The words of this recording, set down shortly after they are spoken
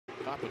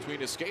Caught between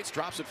his skates,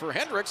 drops it for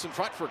Hendricks in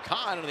front for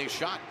Kahn, and a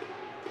shot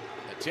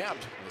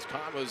attempt as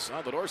Kahn was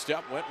on the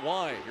doorstep, went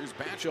wide. Here's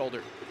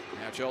Batchelder.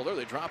 Batchelder,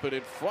 they drop it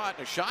in front.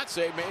 A shot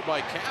save made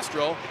by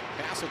Castro.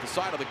 Pass at the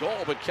side of the goal,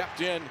 but kept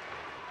in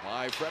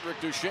by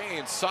Frederick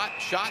Duchesne.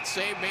 Shot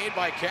save made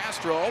by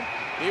Castro.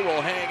 He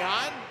will hang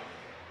on.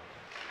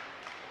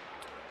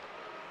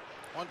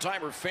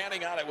 One-timer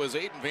fanning on it was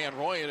Aiden Van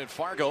Rooyen at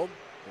Fargo.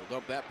 He'll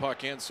dump that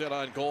puck in, set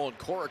on goal, and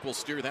Korek will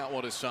steer that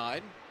one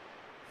aside.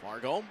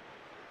 Fargo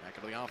back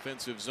into the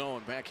offensive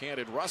zone.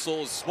 Backhanded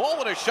Russell.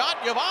 Smolin a shot.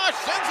 Yavash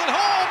sends it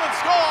home and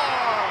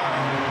scores!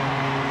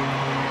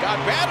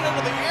 Got batted into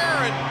the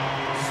air and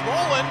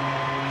Smolin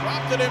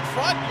dropped it in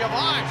front.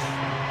 Yavash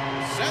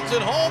sends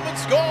it home and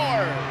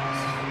scores.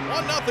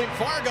 1-0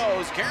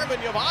 Fargo's. Kevin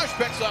Yavash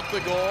picks up the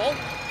goal.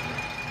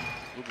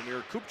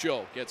 Lubomir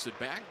Kupcho gets it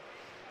back.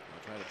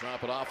 Trying to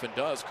drop it off and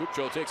does.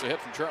 Kupcho takes a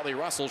hit from Charlie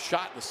Russell.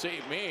 Shot and the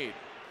save made.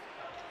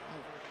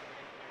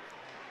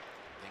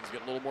 Things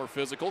get a little more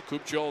physical.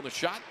 Kupcho in the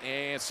shot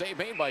and save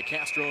made by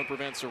Castro and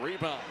prevents a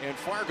rebound. And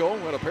Fargo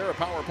had a pair of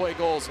power play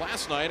goals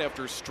last night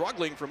after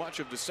struggling for much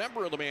of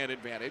December in the man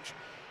advantage.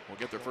 Will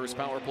get their first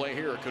power play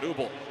here.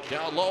 Kadubal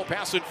down low,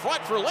 pass in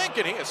front for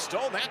Lincoln. He is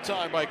stolen that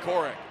time by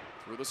Korek.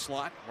 Through the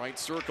slot, right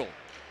circle.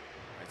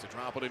 Tries to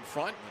drop it in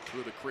front,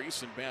 through the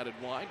crease and batted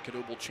wide.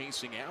 Kadubal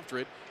chasing after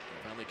it.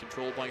 Finally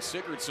controlled by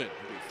Sigurdsson.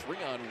 It'll be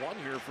 3-on-1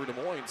 here for Des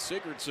Moines.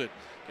 Sigurdsson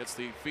gets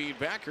the feed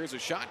back. Here's a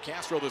shot.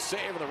 Castro the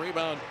save, and the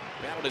rebound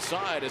batted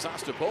aside as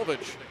Ostapovich.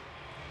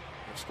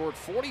 They've scored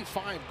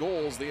 45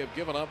 goals. They have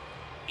given up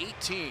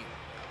 18.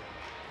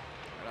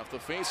 Right off the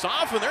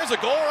face-off, and there's a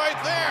goal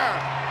right there.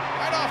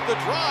 Right off the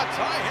draw,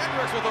 Ty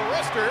Hendricks with a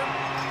wrister,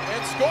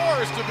 and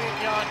scores to beat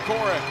Jan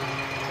Korek.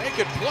 Make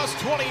it plus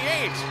 28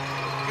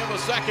 in the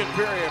second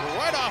period.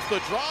 Right off the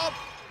draw.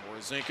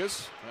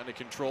 Zinkus trying to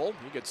control.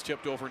 He gets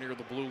tipped over near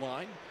the blue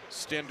line.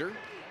 Stender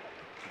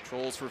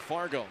controls for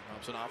Fargo.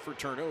 Drops it off for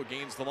Turner, who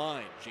gains the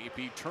line.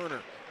 JP Turner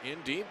in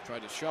deep.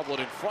 Tried to shovel it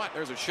in front.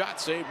 There's a shot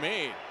save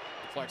made.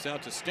 Deflects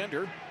out to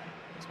Stender.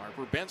 It's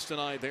Harper Bentz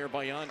denied there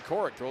by Jan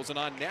Korek. Throws it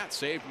on net.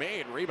 Save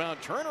made.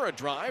 Rebound Turner, a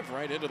drive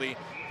right into the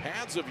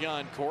pads of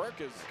Jan Korek.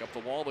 Has got the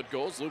wall that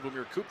goes.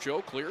 Lubomir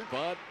Kupcho cleared,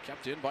 but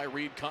kept in by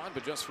Reed Kahn,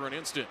 but just for an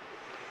instant.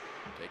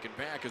 Taken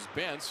back is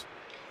Bentz.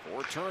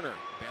 For Turner.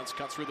 Bentz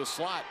cuts through the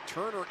slot.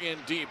 Turner in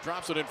deep.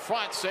 Drops it in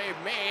front. Save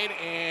made.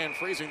 And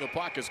freezing the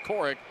puck is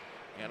Korek.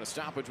 And a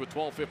stoppage with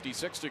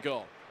 12:56 to go.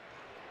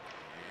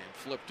 And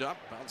flipped up.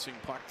 Bouncing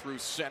puck through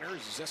center.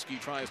 Zeski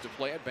tries to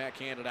play it.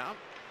 Backhanded out.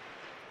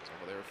 So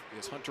over there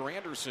is Hunter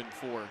Anderson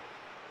for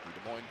the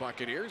Des Moines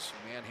Buccaneers.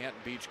 Manhattan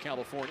Beach,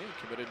 California.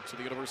 Committed to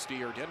the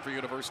University or Denver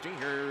University.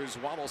 Here's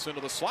Wallace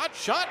into the slot.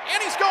 Shot.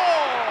 And he scores!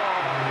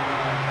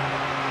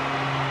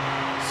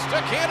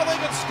 Stick handling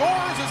and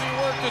scores as he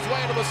worked his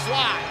way into the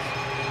slot.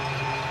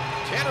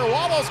 Tanner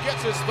Wallace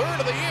gets his third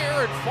of the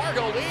year, and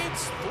Fargo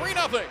leads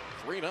 3-0.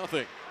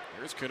 3-0.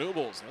 Here's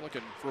Knubles. They're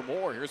looking for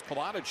more. Here's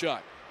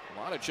Palanichuk.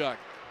 Palanichuk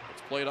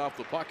gets played off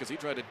the puck as he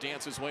tried to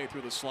dance his way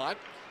through the slot.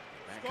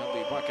 Back come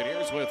the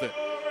Buccaneers with it.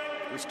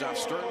 Gustav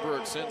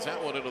Sternberg sends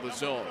that one into the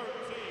zone.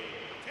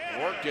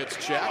 Rourke gets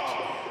checked.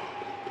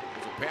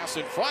 Pass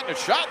in front and a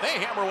shot. They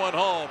hammer one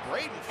home.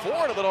 Braden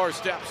Ford to the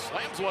doorstep.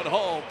 Slams one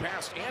home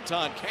past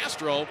Anton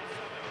Castro.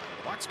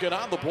 Bucks get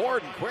on the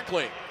board and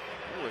quickly.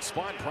 They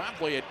respond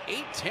promptly at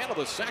 8:10 of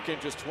the second,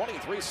 just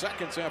 23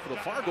 seconds after the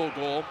Fargo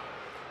goal.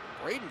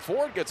 Braden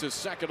Ford gets his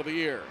second of the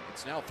year.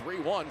 It's now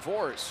 3-1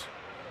 Force.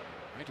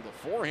 Right to the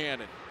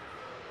forehand and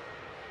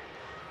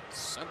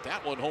sent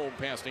that one home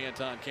past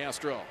Anton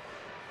Castro.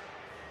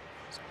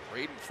 So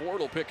Braden Ford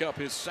will pick up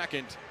his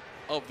second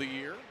of the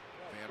year.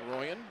 Van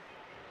Rooyen.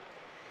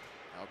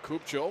 Now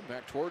Kupcho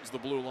back towards the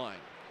blue line.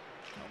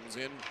 Comes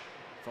in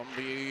from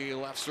the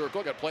left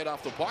circle. Got played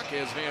off the puck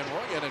as Van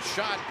Rooyen. A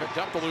shot picked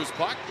up the loose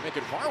puck.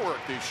 Making Farwork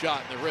the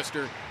shot in the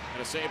wrister.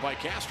 And a save by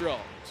Castro.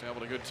 He's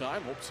having a good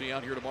time. Hope to see you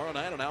out here tomorrow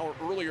night, an hour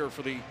earlier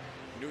for the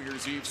New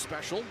Year's Eve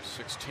special.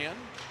 6:10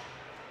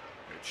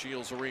 at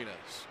Shields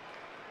Arenas.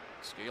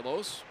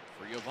 Skalos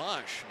for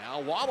Yavash. Now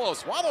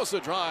Wallace. Wallace a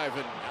drive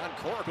and Jan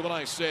Korek with a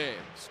nice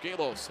save.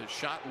 Skalos has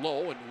shot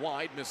low and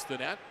wide. Missed the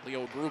net.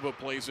 Leo Gruba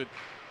plays it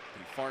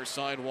the far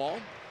side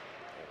wall.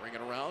 Bring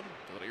it around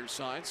to the near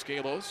side.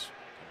 Skalos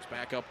comes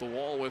back up the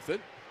wall with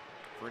it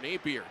for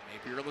Napier.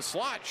 Napier in the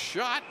slot.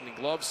 Shot and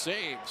glove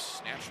saves.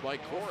 Snatched by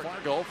Korek.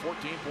 Fargo,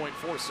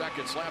 14.4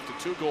 seconds left. A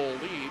 2-goal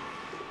lead.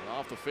 And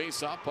off the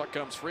face-off, puck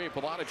comes free.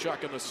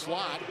 Palanichuk in the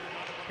slot.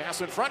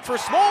 Pass in front for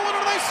Smolin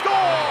and they score!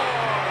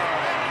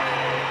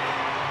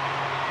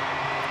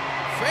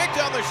 Faked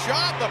on the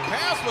shot. The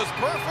pass was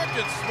perfect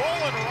and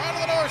Smolin right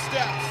on the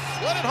doorstep.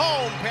 Slid it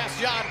home past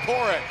Jan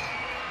Korek.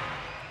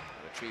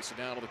 Chase it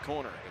down to the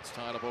corner. Gets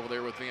tied up over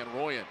there with Van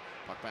Rooyen.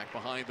 Puck back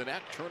behind the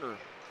net. Turner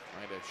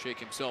trying to shake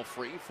himself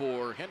free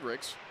for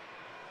Hendricks.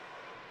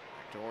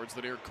 Back towards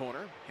the near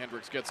corner.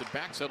 Hendricks gets it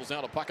back. Settles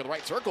down a puck in the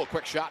right circle.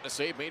 Quick shot and a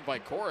save made by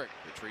Korek.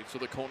 Retreats to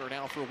the corner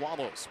now for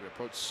Wallace. We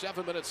approach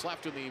 7 minutes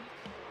left in the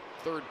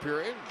third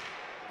period.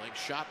 Link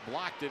shot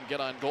blocked. Didn't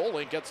get on goal.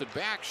 Link gets it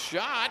back.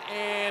 Shot.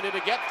 And did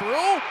it get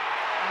through?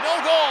 No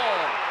goal.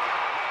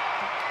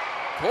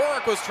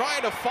 Korek was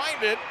trying to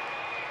find it.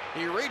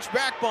 He reached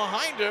back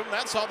behind him.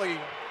 That's how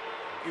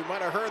you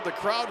might have heard the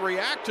crowd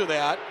react to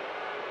that.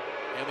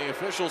 And the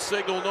official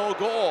signal no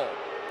goal.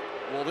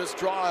 Will this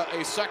draw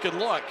a second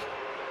look?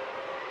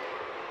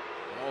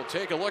 We'll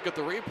take a look at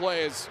the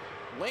replays.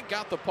 Link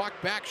got the puck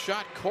back,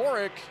 shot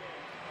Korek.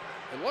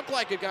 It looked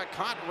like it got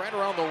caught right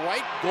around the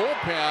right goal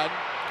pad.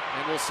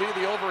 And we'll see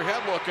the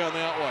overhead look on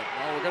that one.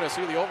 Well, we're going to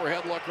see the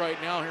overhead look right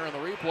now here in the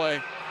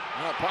replay.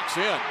 Well, puck's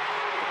in.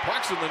 The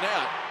puck's in the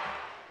net.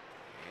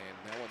 And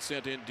that one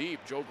sent in deep.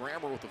 Joe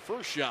Grammer with the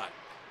first shot.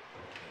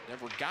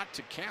 Never got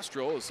to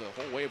Castro as a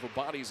whole wave of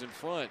bodies in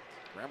front.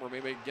 Grammer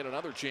may get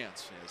another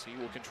chance as he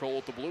will control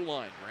at the blue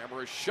line.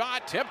 Grammer is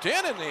shot, tipped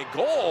in, and a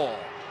goal.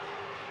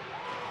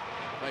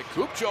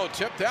 Kupcho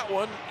tipped that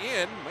one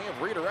in, may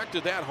have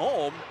redirected that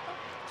home.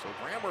 So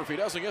Grammer, if he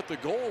doesn't get the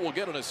goal, will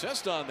get an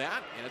assist on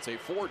that, and it's a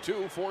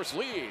 4-2 Force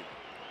lead.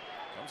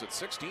 Comes at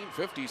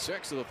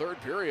 16:56 of the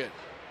third period.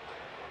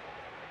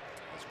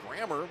 As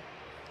Grammer,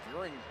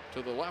 veering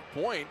to the left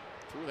point,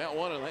 threw that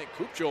one, and I think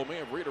Kupcho may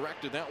have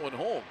redirected that one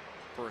home,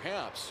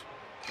 perhaps.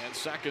 10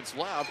 seconds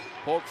left.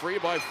 Poke free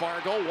by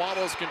Fargo.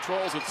 Waddles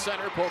controls at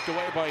center. Poked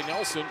away by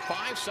Nelson.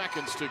 5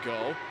 seconds to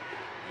go.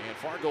 And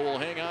Fargo will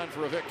hang on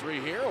for a victory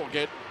here. We'll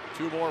get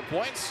 2 more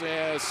points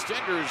as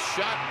Stender's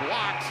shot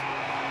blocked.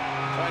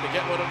 Trying to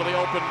get one into the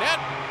open net.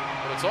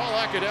 But it's all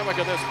academic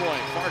at this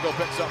point. Fargo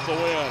picks up the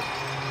win.